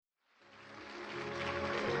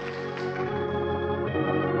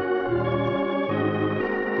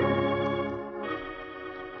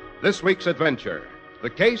This week's adventure, the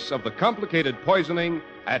case of the complicated poisoning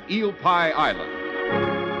at Eel Pie Island.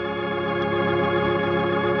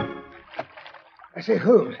 I say,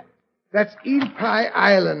 hold. That's Eel Pie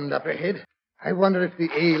Island up ahead. I wonder if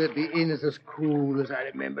the ale at the inn is as cool as I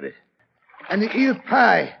remember it. And the eel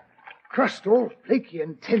pie, crust all flaky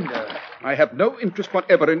and tender. I have no interest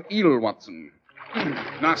whatever in eel, Watson.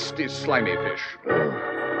 Nasty, slimy fish.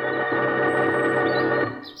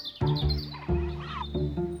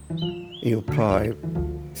 Eel pie,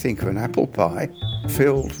 think of an apple pie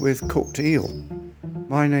filled with cooked eel.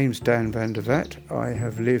 My name's Dan van der Vat. I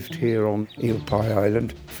have lived here on Eel Pie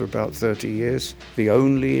Island for about 30 years, the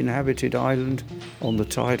only inhabited island on the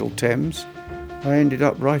tidal Thames. I ended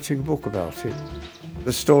up writing a book about it.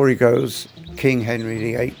 The story goes, King Henry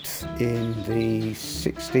VIII in the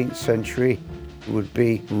 16th century would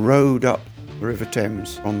be rowed up the River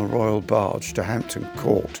Thames on the royal barge to Hampton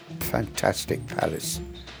Court, fantastic palace,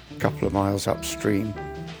 a couple of miles upstream.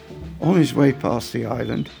 On his way past the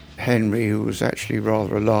island, Henry, who was actually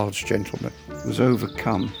rather a large gentleman, was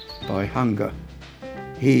overcome by hunger.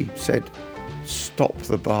 He said, "Stop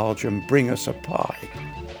the barge and bring us a pie.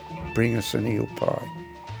 Bring us an eel pie."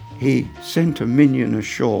 He sent a minion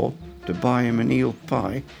ashore to buy him an eel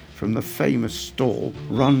pie from the famous stall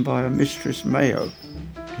run by a Mistress Mayo.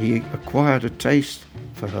 He acquired a taste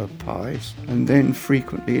for her pies and then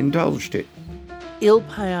frequently indulged it. Eel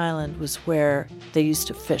Pie Island was where they used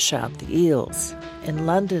to fish out the eels. In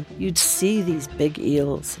London, you'd see these big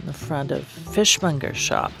eels in the front of fishmonger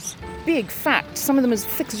shops. Big, fat, some of them as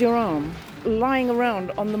thick as your arm, lying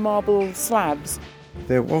around on the marble slabs.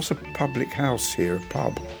 There was a public house here, a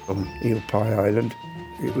pub on Eel Pie Island.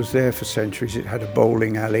 It was there for centuries. It had a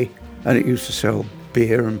bowling alley and it used to sell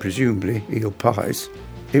beer and presumably eel pies.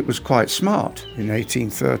 It was quite smart in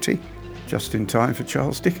 1830, just in time for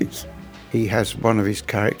Charles Dickens. He has one of his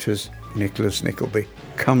characters, Nicholas Nickleby,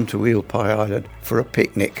 come to Eel Pie Island for a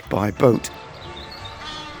picnic by boat.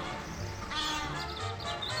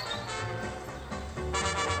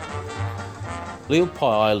 Eel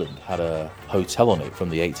Pie Island had a hotel on it from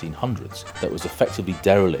the 1800s that was effectively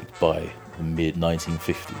derelict by the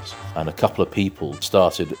mid-1950s, and a couple of people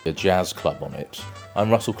started a jazz club on it. I'm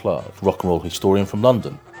Russell Clark, rock and roll historian from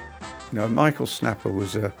London. Now, Michael Snapper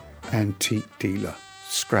was an antique dealer,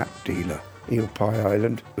 scrap dealer. Eel Pie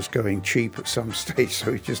Island was going cheap at some stage,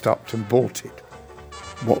 so he just upped and bought it.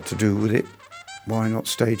 What to do with it? Why not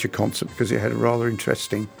stage a concert? Because it had a rather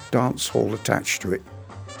interesting dance hall attached to it.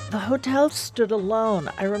 The hotel stood alone.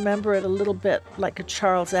 I remember it a little bit like a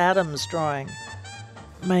Charles Addams drawing.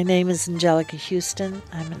 My name is Angelica Houston.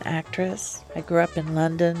 I'm an actress. I grew up in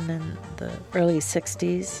London in the early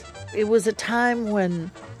 60s. It was a time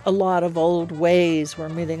when a lot of old ways were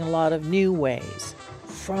meeting a lot of new ways.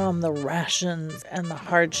 From the rations and the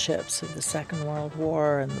hardships of the Second World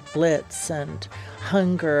War and the Blitz and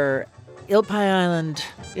hunger. Eel Pie Island,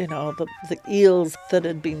 the eels that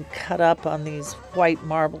had been cut up on these white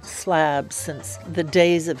marble slabs since the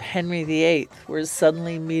days of Henry VIII were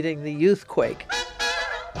suddenly meeting the youthquake.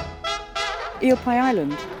 Eel Pie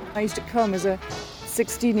Island. I used to come as a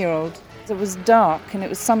 16-year-old. It was dark and it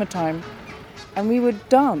was summertime, and we would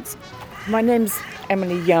dance. My name's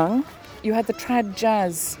Emily Young. You had the trad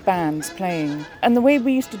jazz bands playing, and the way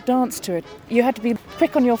we used to dance to it, you had to be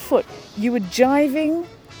quick on your foot. You were jiving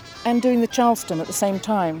and doing the Charleston at the same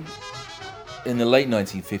time. In the late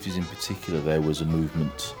 1950s in particular, there was a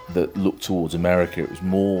movement that looked towards America. It was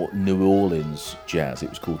more New Orleans jazz. It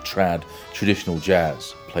was called trad, traditional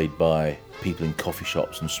jazz, played by people in coffee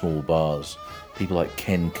shops and small bars. People like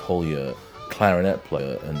Ken Collier, clarinet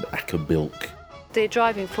player, and Akka Bilk. The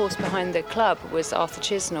driving force behind the club was Arthur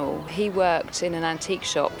Chisnall. He worked in an antique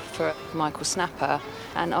shop for Michael Snapper,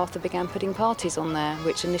 and Arthur began putting parties on there,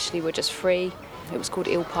 which initially were just free. It was called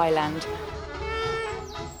Eel Pie Land.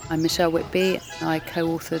 I'm Michelle Whitby. I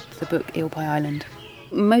co-authored the book Eel Pie Island.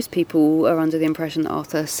 Most people are under the impression that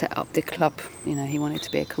Arthur set up the club. He wanted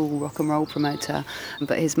to be a cool rock and roll promoter,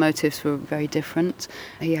 but his motives were very different.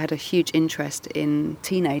 He had a huge interest in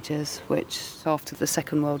teenagers, which after the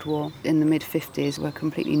Second World War in the mid-50s were a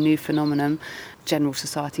completely new phenomenon. General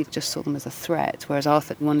society just saw them as a threat, whereas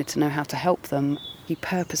Arthur wanted to know how to help them. He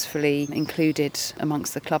purposefully included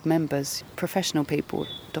amongst the club members professional people,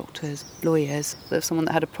 doctors, lawyers. If someone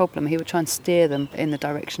that had a problem, he would try and steer them in the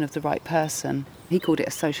direction of the right person. He called it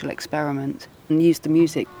a social experiment and used the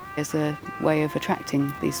music as a way of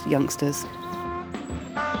attracting these youngsters.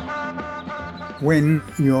 When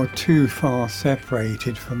you're too far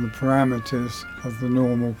separated from the parameters of the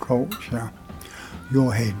normal culture,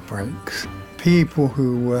 your head breaks. People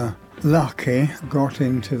who were lucky got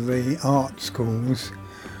into the art schools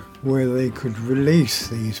where they could release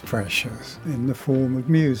these pressures in the form of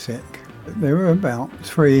music. There were about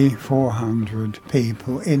 300-400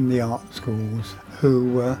 people in the art schools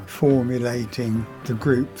who were formulating the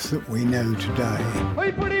groups that we know today.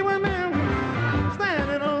 Hey, pretty women,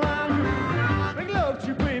 standing around, make love to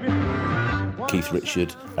you, baby. Keith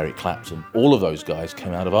Richard, Eric Clapton, all of those guys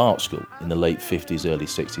came out of art school. In the late 50s, early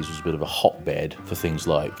 60s was a bit of a hotbed for things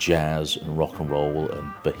like jazz and rock and roll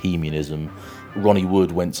and bohemianism. Ronnie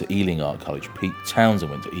Wood went to Ealing Art College, Pete Townsend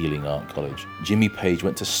went to Ealing Art College, Jimmy Page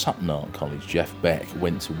went to Sutton Art College, Jeff Beck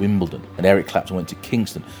went to Wimbledon, and Eric Clapton went to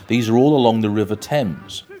Kingston. These are all along the River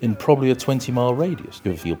Thames, in probably a 20-mile radius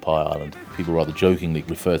of Eel Pie Island. People rather jokingly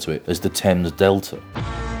refer to it as the Thames Delta.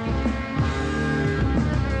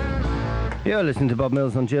 You're listening to Bob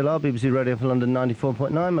Mills on GLR, BBC Radio for London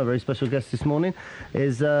 94.9. My very special guest this morning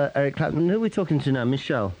is Eric Clapton. Who are we talking to now?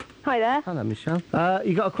 Michelle. Hi there. Hello, Michelle.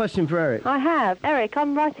 You got a question for Eric? I have. Eric,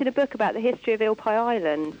 I'm writing a book about the history of Eel Pie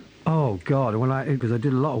Island. Oh, God, because I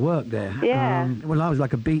did a lot of work there. Yeah. When I was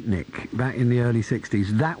like a beatnik back in the early 60s,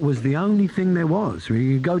 that was the only thing there was.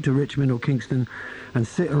 You could go to Richmond or Kingston and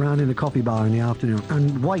sit around in a coffee bar in the afternoon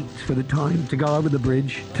and wait for the time to go over the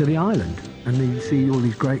bridge to the island. And then you'd see all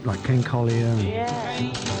these great, like Ken Collier.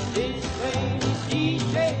 Yeah.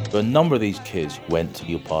 A number of these kids went to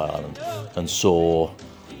Eel Pie Island and saw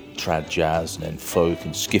trad jazz and then folk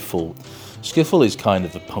and skiffle. Skiffle is kind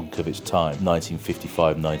of the punk of its time,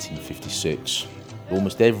 1955, 1956.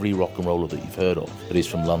 Almost every rock and roller that you've heard of that is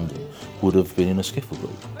from London would have been in a skiffle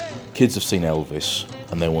group. Kids have seen Elvis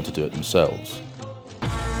and they want to do it themselves.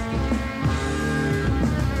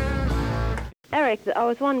 Eric, I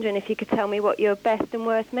was wondering if you could tell me what your best and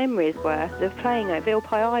worst memories were of playing at Eel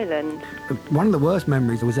Pie Island. One of the worst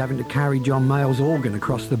memories was having to carry John Mayall's organ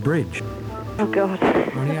across the bridge. Oh, God.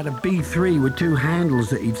 And he had a B3 with two handles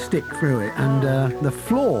that he'd stick through it. And the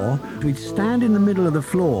floor, we'd stand in the middle of the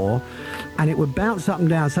floor and it would bounce up and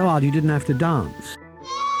down so hard you didn't have to dance.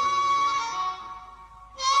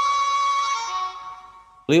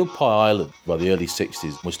 Eel Pie Island, by the early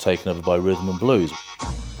 60s, was taken over by rhythm and blues.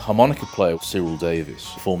 Harmonica player Cyril Davis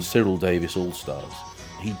formed Cyril Davis All-Stars.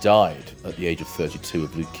 He died at the age of 32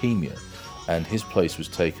 of leukemia, and his place was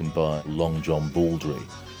taken by Long John Baldry.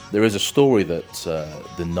 There is a story that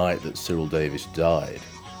the night that Cyril Davis died,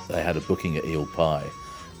 they had a booking at Eel Pie,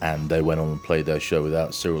 and they went on and played their show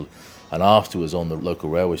without Cyril. And afterwards, on the local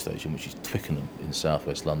railway station, which is Twickenham in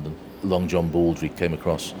southwest London, Long John Baldry came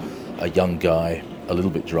across a young guy, a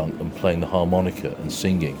little bit drunk, and playing the harmonica and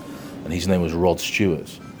singing. And his name was Rod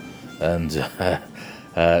Stewart. And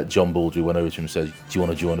John Baldry went over to him and said, "Do you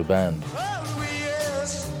want to join a band?"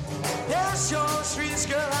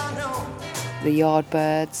 The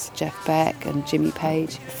Yardbirds, Jeff Beck and Jimmy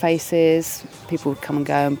Page, Faces, people would come and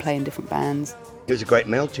go and play in different bands. It was a great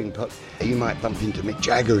melting pot. You might bump into Mick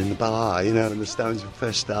Jagger in the bar, you know, when the Stones were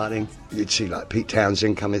first starting. You'd see like Pete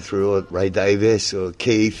Townsend coming through, or Ray Davies, or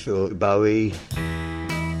Keith, or Bowie.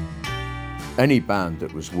 Any band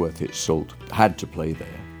that was worth its salt had to play there.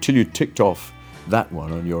 Till you ticked off that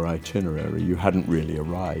one on your itinerary, you hadn't really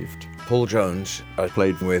arrived. Paul Jones, I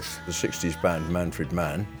played with the 60s band Manfred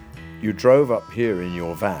Mann. You drove up here in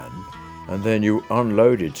your van, and then you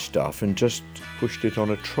unloaded stuff and just pushed it on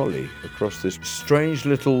a trolley across this strange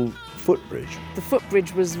little footbridge. The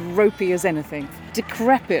footbridge was ropey as anything,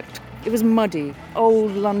 decrepit. It was muddy,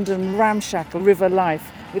 old London ramshackle river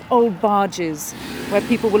life with old barges where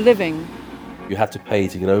people were living. You had to pay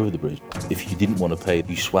to get over the bridge. If you didn't want to pay,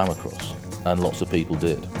 you swam across, and lots of people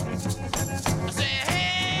did.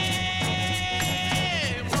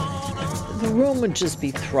 The room would just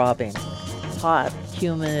be throbbing, hot,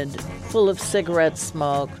 humid, full of cigarette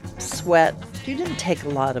smoke, sweat. You didn't take a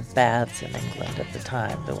lot of baths in England at the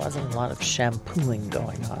time. There wasn't a lot of shampooing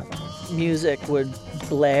going on. Music would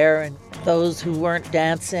blare, and those who weren't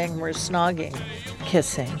dancing were snogging,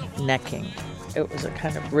 kissing, necking. It was a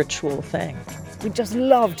kind of ritual thing. We just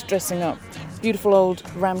loved dressing up. Beautiful old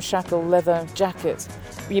ramshackle leather jackets.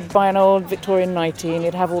 You'd buy an old Victorian nightie and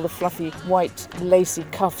you'd have all the fluffy white lacy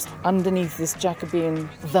cuffs underneath this Jacobean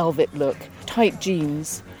velvet look. Tight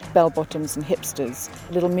jeans, bell-bottoms and hipsters,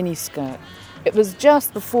 a little mini skirt. It was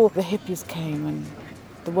just before the hippies came and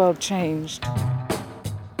the world changed.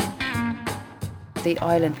 The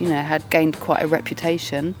island, had gained quite a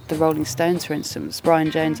reputation. The Rolling Stones, for instance,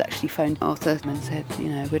 Brian Jones actually phoned Arthur and said,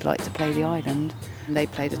 we'd like to play the island. And they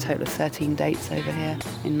played a total of 13 dates over here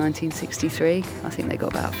in 1963. I think they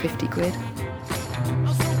got about 50 quid. I'm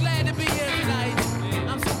so glad to be here tonight.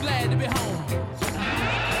 I'm so glad to be home.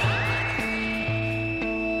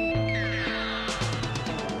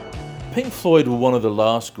 Pink Floyd were one of the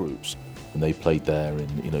last groups. and they played there in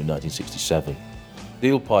 1967. The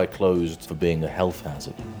Eel Pie closed for being a health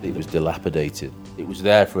hazard. It was dilapidated. It was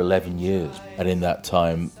there for 11 years, and in that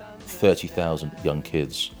time, 30,000 young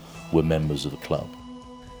kids were members of the club.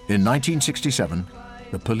 In 1967,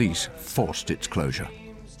 the police forced its closure.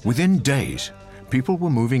 Within days, people were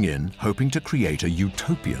moving in, hoping to create a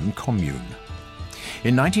utopian commune.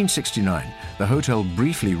 In 1969, the hotel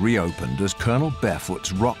briefly reopened as Colonel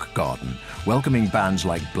Barefoot's Rock Garden, welcoming bands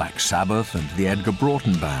like Black Sabbath and the Edgar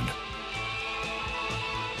Broughton Band.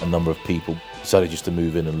 A number of people decided just to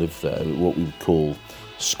move in and live there, what we would call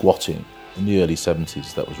squatting. In the early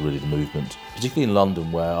 70s, that was really the movement, particularly in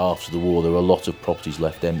London, where after the war there were a lot of properties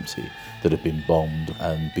left empty that had been bombed,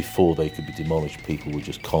 and before they could be demolished, people would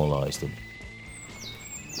just colonise them.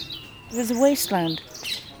 It was a wasteland.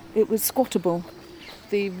 It was squattable.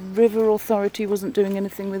 The river authority wasn't doing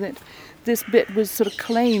anything with it. This bit was sort of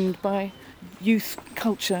claimed by youth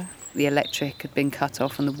culture. The electric had been cut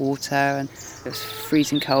off on the water and it was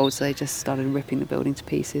freezing cold, so they just started ripping the building to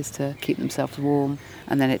pieces to keep themselves warm,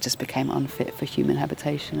 and then it just became unfit for human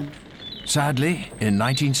habitation. Sadly, in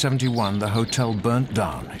 1971, the hotel burnt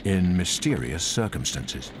down in mysterious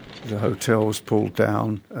circumstances. The hotel was pulled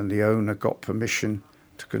down and the owner got permission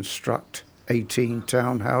to construct 18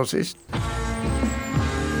 townhouses.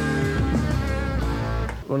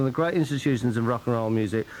 One of the great institutions of rock and roll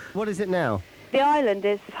music. What is it now? The island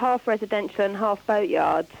is half residential and half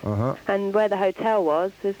boatyards, and where the hotel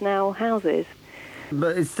was, there's now houses.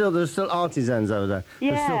 But there's still artisans over there.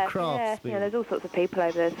 Yeah, there's still crafts. yeah. There's all sorts of people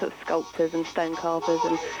over there, sort of sculptors and stone carvers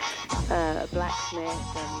and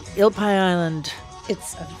blacksmiths. And... Eel Pie Island,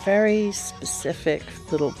 it's a very specific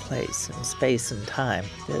little place in space and time.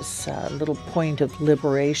 This little point of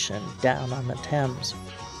liberation down on the Thames.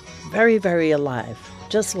 Very, very alive,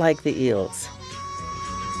 just like the eels.